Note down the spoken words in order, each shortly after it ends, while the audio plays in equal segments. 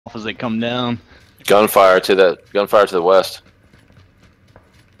as they come down. Gunfire to the west.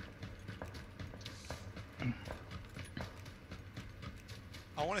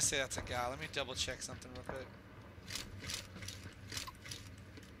 I want to say that's a guy. Let me double check something real quick.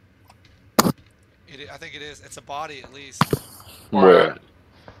 I think it is. It's a body at least. Where?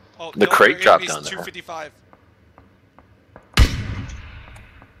 Oh, The no, crate dropped down there. 255.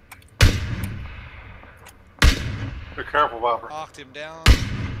 Be careful, Viper. Knocked him down.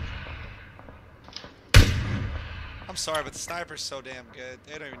 I'm sorry, but the sniper's so damn good.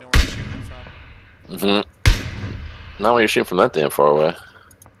 They don't even know where they're shooting from. Not when you're shooting from that damn far away.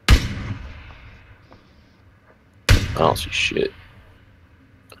 I don't see shit.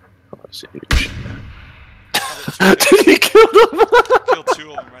 I see who you're shooting at. Did he kill them? Killed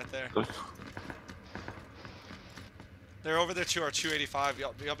 2 of them right there. They're over there to our 285.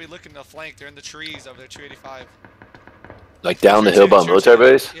 Y'all be looking to flank. They're in the trees over there, 285. Like down the hill by the military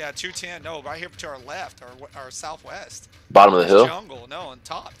base? Yeah, 210. No, right here to our left, our southwest. Bottom of the hill? Jungle. No, on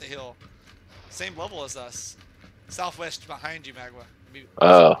top of the hill. Same level as us. Southwest behind you, Magua.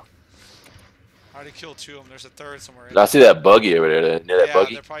 Oh. I already killed 2 of them. There's a third somewhere. I see that buggy over there. Near that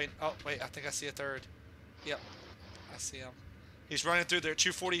buggy. They're probably. Oh wait, I think I see a third. Yep, I see him. He's running through there.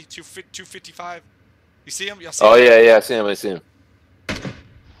 240, 255. You see him? Y'all see him? Oh yeah, I see him. I see him.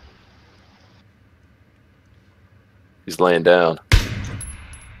 He's laying down.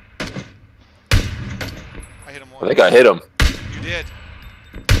 I hit him once. I think I hit him. You did.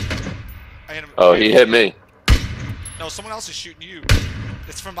 I hit him. Oh, he hit me. No, someone else is shooting you.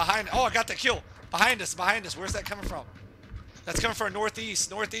 It's from behind. Oh, I got the kill. Behind us, behind us. Where's that coming from? That's coming from northeast,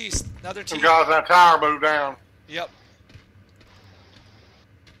 northeast. Another team. Some guys in that tower moved down. Yep.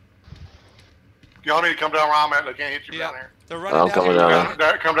 Y'all need to come down where I'm at. They can't hit you down here. They're running down coming here.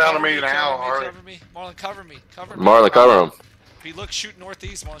 down. Come down to me now. Cover me. Marlon, cover me. Cover me. Marlon, cover him. If you look, shoot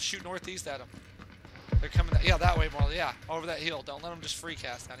northeast. Marlon, shoot northeast at them. They're coming. Yeah, that way, Marlon. Yeah, over that hill. Don't let them just free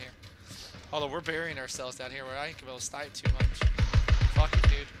cast down here. Although we're burying ourselves down here where I ain't gonna be able to snipe too much. Fuck it,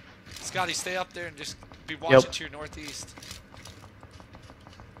 dude. Scotty, stay up there and just be watching to your northeast.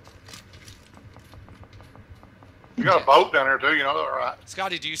 You got a boat down there too, you know that, right?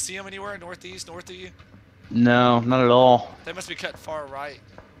 Scotty, do you see them anywhere northeast, north of you? No, not at all. They must be cut far right.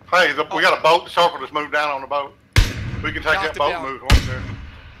 Hey, we got a boat. The circle just moved down on the boat. We can take that boat and move on there.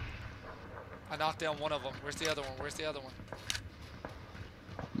 I knocked down one of them. Where's the other one? Where's the other one?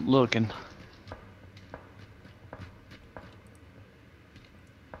 Looking.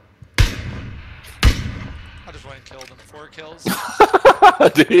 I just went and killed him. 4 kills.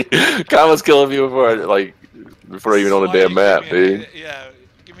 Dude, Kama's killing you before even on the damn map, dude. Yeah,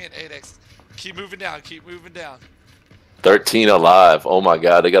 give me an 8x. Keep moving down. Keep moving down. 13 alive. Oh my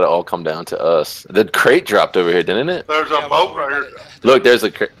god, they gotta all come down to us. The crate dropped over here, didn't it? There's a boat right here. Look, there's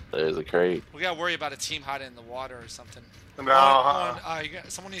a crate. We gotta worry about a team hiding in the water or something. No.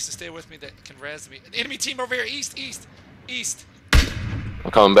 Someone needs to stay with me that can res me. An enemy team over here, east.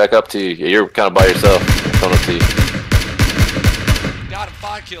 I'm coming back up to you. Yeah, you're kind of by yourself. I'm coming up to you. Got him.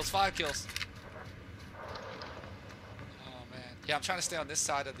 5 kills. Oh man. Yeah, I'm trying to stay on this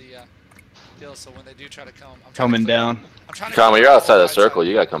side of the hill, so when they do try to come, I'm coming down. Kama, you're outside the circle.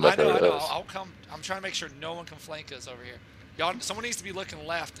 You gotta come back over I to know. us. I'll come. I'm trying to make sure no one can flank us over here. Y'all, someone needs to be looking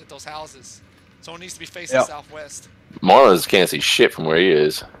left at those houses. Someone needs to be facing southwest. Marlon can't see shit from where he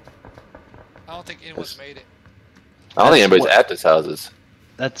is. I don't think anyone's made it. I don't think anybody's at these houses.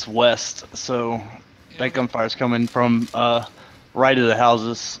 That's west, so that gunfire's coming from right of the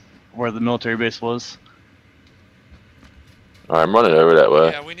houses where the military base was. Alright, I'm running over that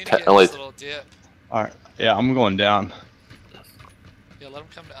way. Yeah, we need to get this little dip. Alright, yeah, I'm going down. Yeah, let them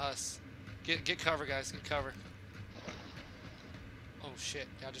come to us. Get cover, guys. Get cover. Oh shit!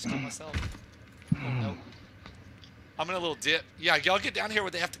 Yeah, I just killed myself. Oh nope. I'm in a little dip. Yeah, y'all get down here where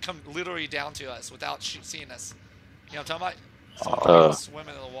they have to come literally down to us without seeing us. You know what I'm talking about? Someone can swim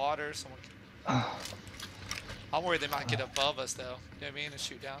in the water. Someone can... I'm worried they might get above us though. You know what I mean? And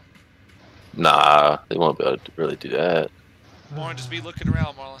shoot down. Nah, they won't be able to really do that. Marlon, just be looking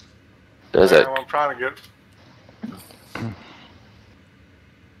around, Marlon. There's that. I'm trying to get.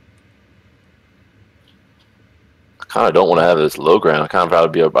 I kind of don't want to have this low ground. I kind of rather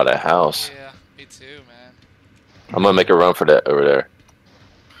be over by that house. Yeah, me too, man. I'm gonna make a run for that over there.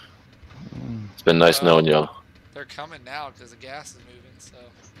 It's been nice knowing y'all. They're coming now because the gas is moving. So.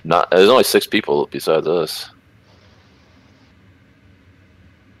 There's only 6 people besides us.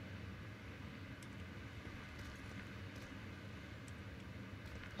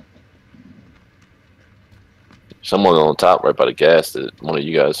 Someone on top right by the gas. One of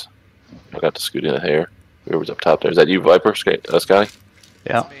you guys. I got to scoot in here. Whoever's up top there. Is that you, Viper? Scotty?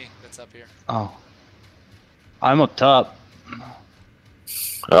 Yeah. It's me that's up here. Oh. I'm up top.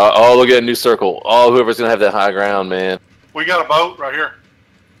 Oh, look at a new circle. Oh, whoever's gonna have that high ground, man. We got a boat right here.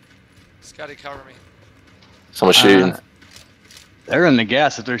 Scotty, cover me. Someone's shooting. They're in the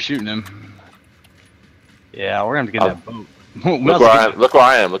gas if they're shooting him. Yeah, we're gonna get that boat. Look where I am. Look where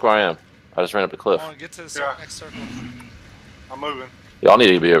I am. Look where I am. I just ran up the cliff. Come on, get to the next circle. I'm moving. Y'all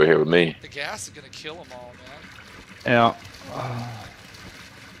need to be over here with me. The gas is gonna kill them all, man. Yeah.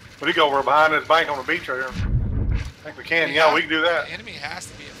 But he go over behind this bank on the beach right here. I think we can. Yeah, we can do that. The enemy has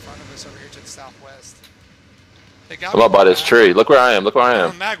to be in front of us over here to the southwest. I'm up by this tree. Look where I am. Look where I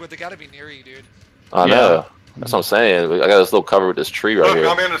am. Magwood, they gotta be near you, dude. I know. That's what I'm saying. I got this little cover with this tree right here.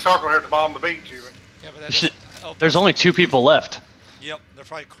 I'm in the circle here at the bottom of the beach, even. Yeah, but that doesn't help. There's only 2 people left. Yep, they're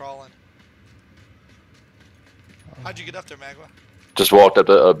probably crawling. How'd you get up there, Magwa? Just walked up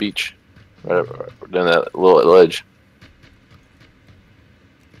the beach. Right down that little ledge.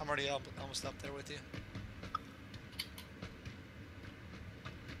 I'm already up, almost up there with you.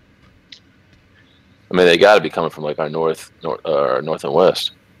 I mean, they got to be coming from like our north and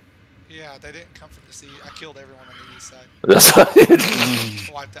west. Yeah, they didn't come from the sea. I killed everyone on the east side.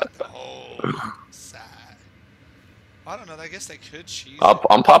 That's Wiped out the whole side. I don't know. I guess they could cheese.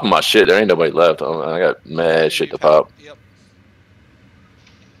 I'm popping my shit. There ain't nobody left. I got mad shit to pop. Yep.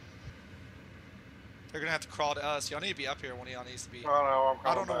 They're gonna have to crawl to us. Y'all need to be up here. One of y'all needs to be. Oh, no,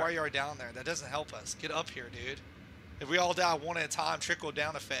 I don't know why you are down there. That doesn't help us. Get up here, dude. If we all die one at a time, trickle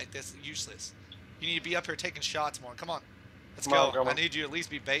down effect. That's useless. You need to be up here taking shots more. Come on. Let's go. I need you to at least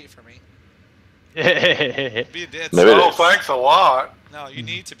be bait for me. Be a dead Maybe oh, thanks a lot. No, you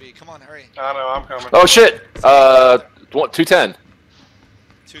need to be. Come on, hurry. I know, I'm coming. Oh shit! 210.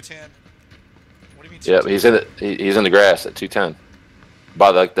 210. What do you mean? Yeah, he's in the grass at 210, by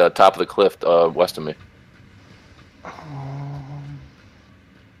like the top of the cliff west of me.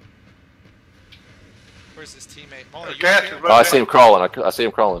 Where's his teammate? Oh, I see him crawling. I see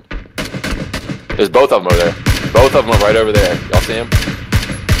him crawling. There's both of them over there. Both of them are right over there. Y'all see him?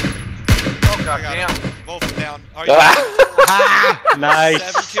 Oh, God damn. Both of them down. Are you Nice.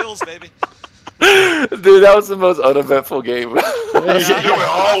 7 kills, baby. Dude, that was the most uneventful game. All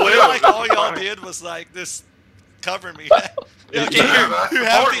y'all did was like this cover me. You have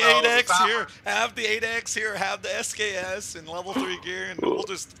the 8x here, have the 8x here, have the SKS and level 3 gear, and we'll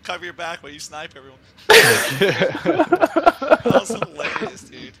just cover your back while you snipe everyone. That was hilarious,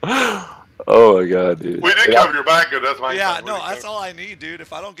 dude. Oh my god, dude. We did cover your back good, that's my that's all I need, dude.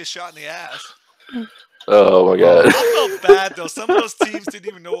 If I don't get shot in the ass. Oh my god. I felt bad though. Some of those teams didn't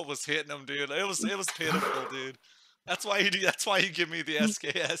even know what was hitting them, dude. It was pitiful, dude. That's why you give me the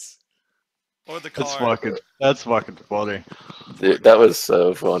SKS. Or the car. That's fucking funny. Dude, that was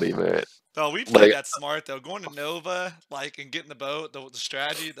so funny, man. No, we played that smart though. Going to Nova, like, and getting the boat, the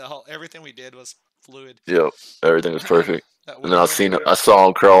strategy, everything we did was fluid. Yep, everything was perfect. And then I saw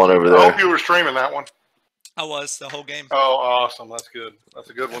him crawling over there. I hope you were streaming that one. I was the whole game. Oh, awesome! That's good.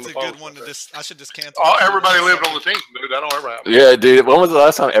 That's a good one. That's a good one to just. I should just cancel. Oh, everybody lived on the team, dude. That don't ever happen. Yeah, dude. When was the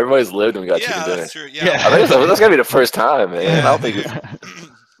last time everybody's lived and we got chicken dinner? That's true. Yeah. I think that's gotta be the first time, man. Yeah. I don't think.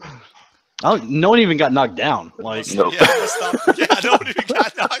 No one even got knocked down. Like, Nope. Yeah, no one even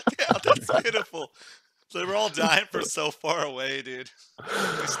got knocked out. That's pitiful. So we're all dying for so far away, dude.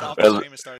 We stopped the stream and started.